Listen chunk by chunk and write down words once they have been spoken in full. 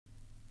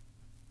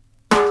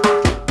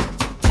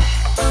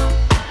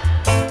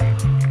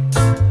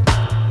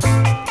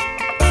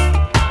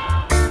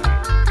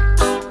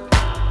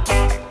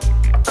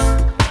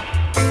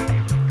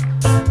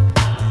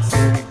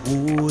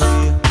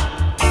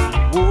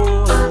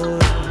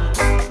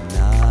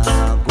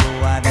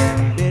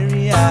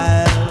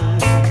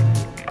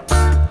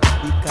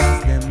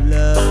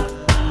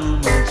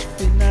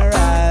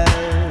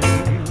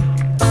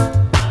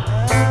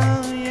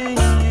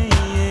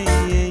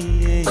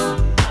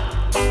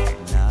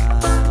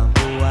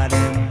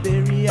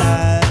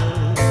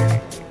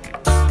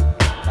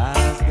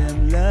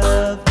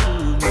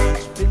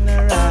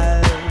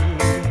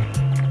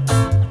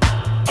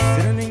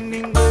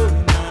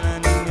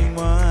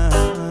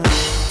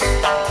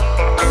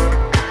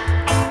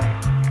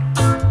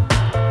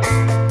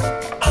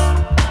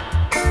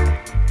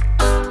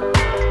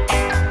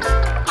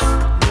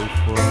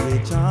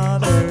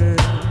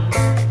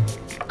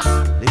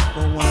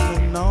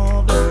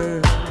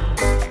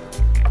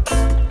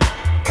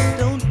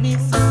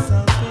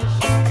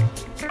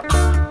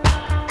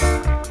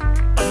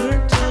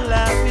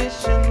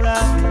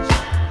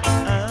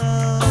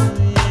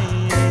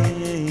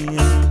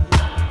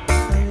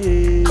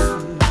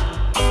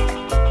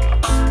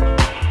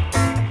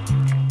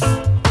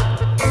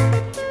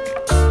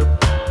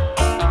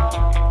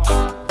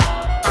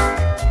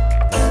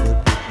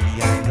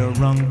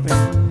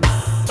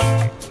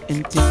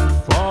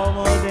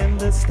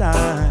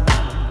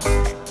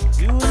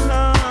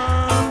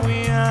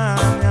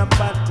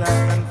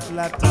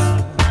latter.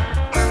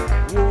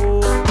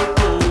 Whoa,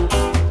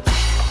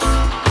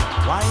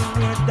 why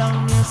we're down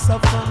here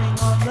suffering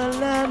on the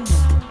land,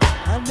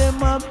 and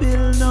them a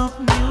build up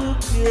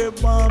nuclear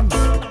bombs.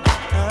 Oh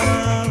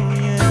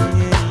yeah,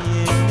 yeah,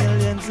 yeah,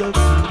 millions of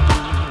people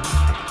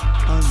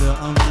under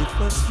only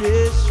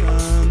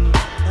frustration.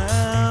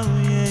 Oh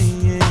yeah,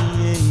 yeah,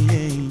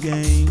 yeah,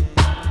 yeah.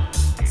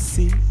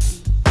 See,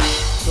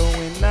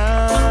 going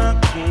on,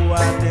 go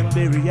out them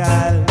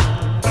burial.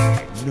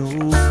 No,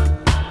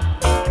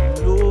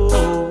 no,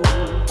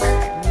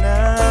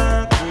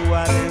 nah, go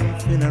out them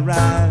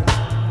funeral.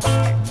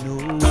 No,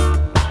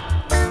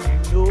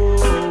 no.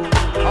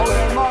 How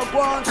them a go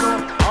on so?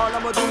 All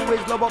I'ma do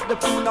is love up the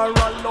funeral.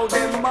 How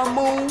them a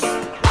move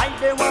like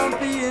they want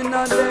be in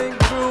a day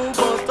crew.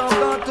 But I've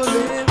got to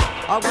live,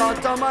 I've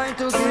got a mind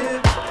to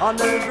give,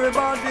 and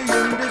everybody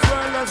in this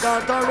world has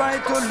got a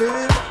right to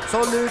live. So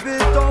live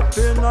it up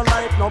in a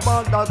life, no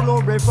bother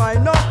glorify,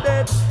 not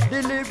dead.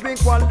 The living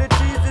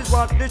qualities is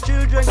what the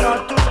children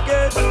got to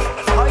get.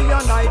 I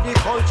and I the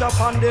culture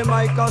upon the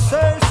mic I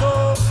say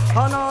so,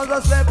 and all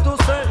that's left to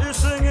say is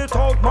sing it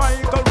out,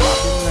 Michael.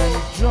 And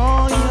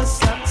draw your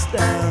socks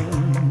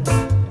down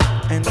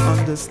and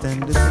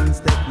understand the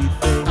things that we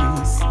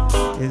face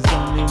is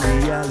only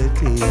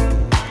reality.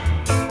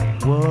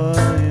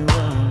 Why?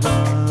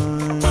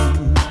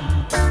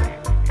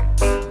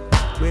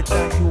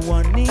 Whether you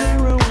are near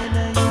or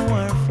whether you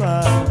are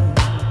far,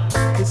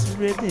 this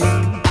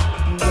rhythm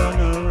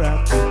gonna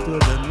rock you to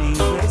the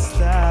nearest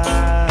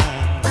star.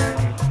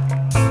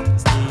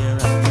 Stay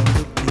around and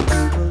look, you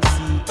will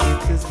see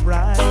it is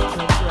brighter,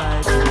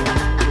 brighter.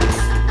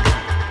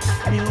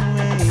 New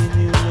way,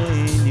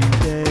 new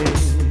day.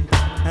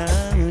 Oh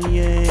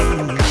yeah.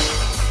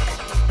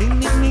 Ding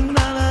ding ding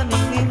la la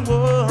ding ding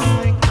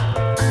boy.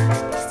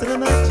 Still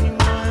not you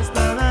boy,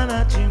 still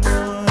not you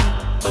boy.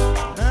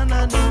 Na na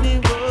ding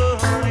ding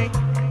boy.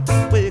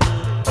 Wait.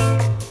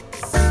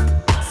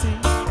 See.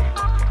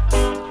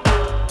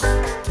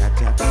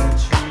 Jaja got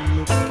you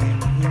looking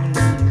in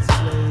this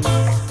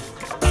place.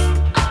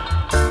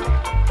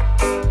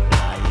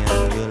 I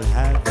will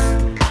have you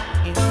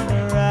in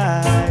the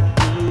right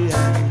way.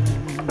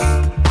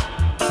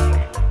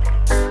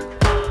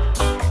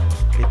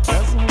 It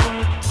doesn't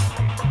work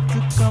to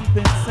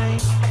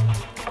compensate